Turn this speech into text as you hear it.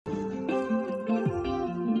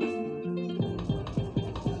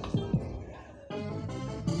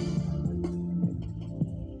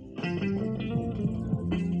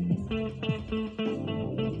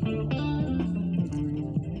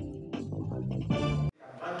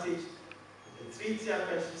3-tier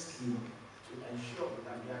pension scheme to ensure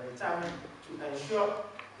that their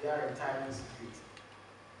retirement security.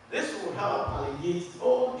 This will help alleviate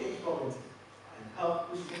old age poverty and help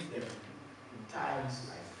cushion them in times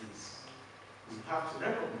like this. We have to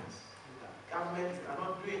recognize that government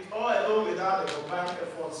cannot do it all alone without the combined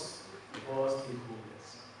efforts of all stakeholders.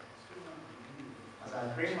 As I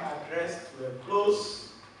bring my address to a close,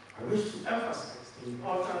 I wish to emphasize the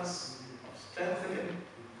importance of strengthening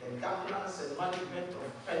the governance and management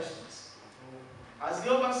of pensions. As the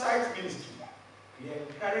Oversight Ministry, we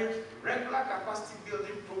encourage regular capacity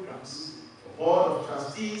building programs for Board of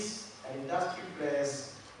Trustees and industry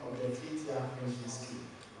players of the 3-tier pension scheme.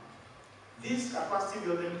 These capacity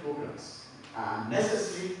building programs are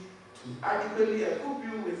necessary to adequately equip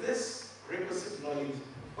you with the requisite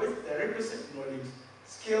knowledge,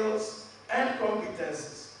 skills, and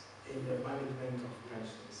competences in the management of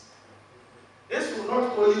pensions. This will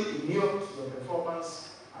not only immune to your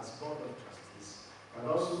performance as Board of Trustees, but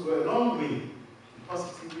also go a long way to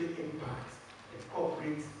positively impact the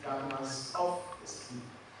corporate governance of the scheme.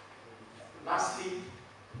 Lastly,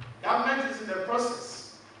 government is in the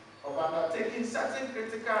process of undertaking certain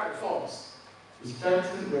critical reforms to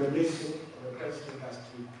strengthen regulation of the pension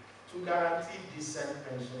industry to guarantee decent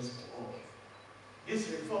pensions for all. These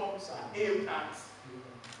reforms are aimed at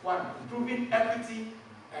 1. Improving equity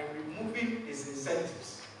and removing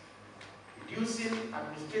disincentives, reducing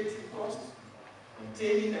administrative costs,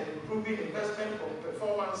 maintaining and improving investment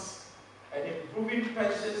performance, and improving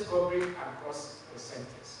pensions coverage across the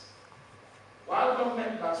sectors. While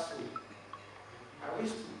government does so, I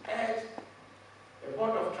wish to urge the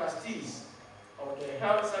Board of Trustees of the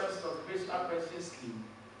Health Services Occupational Pension Scheme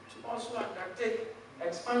to also undertake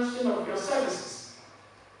expansion of your services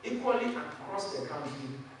equally across the country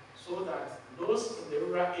so that those in the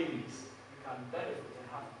rural areas can benefit and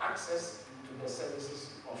have access to the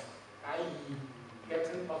services offered, i.e.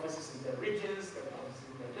 getting offices in the regions, getting offices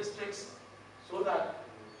in the districts, so that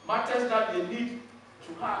matters that they need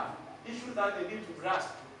to have, issues that they need to grasp,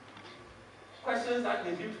 questions that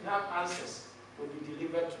they need to have answers will be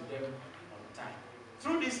delivered to them on time.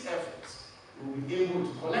 Through these efforts, we will be able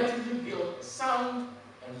to collectively build a sound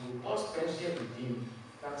and robust pension regime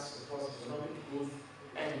that supports economic growth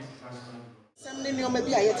and national growth. Some nneɛma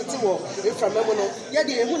bi a yɛtete wɔ eframa mu no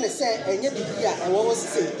yɛde ehu ne sɛ ɛnyɛ bibi a ɛwɔ hɔ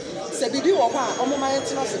sɛ bibi wɔ hɔ a ɔmoma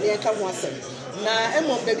yɛtena so ne yɛka ho asɛm na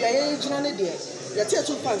ɛmɔ baabi a yɛgyina ne deɛ yɛte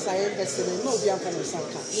etu fans a yɛnvest no na obi amfa ne nsa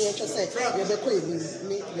nka ne yɛhwɛ sɛ yɛbɛkɔ yɛnim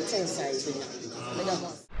ne yɛtɛn sa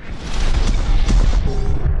yɛbɛnya.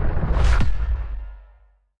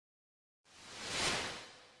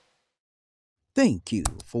 Thank you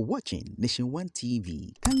for watching Nation One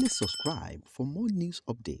TV. Kindly subscribe for more news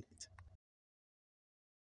updates.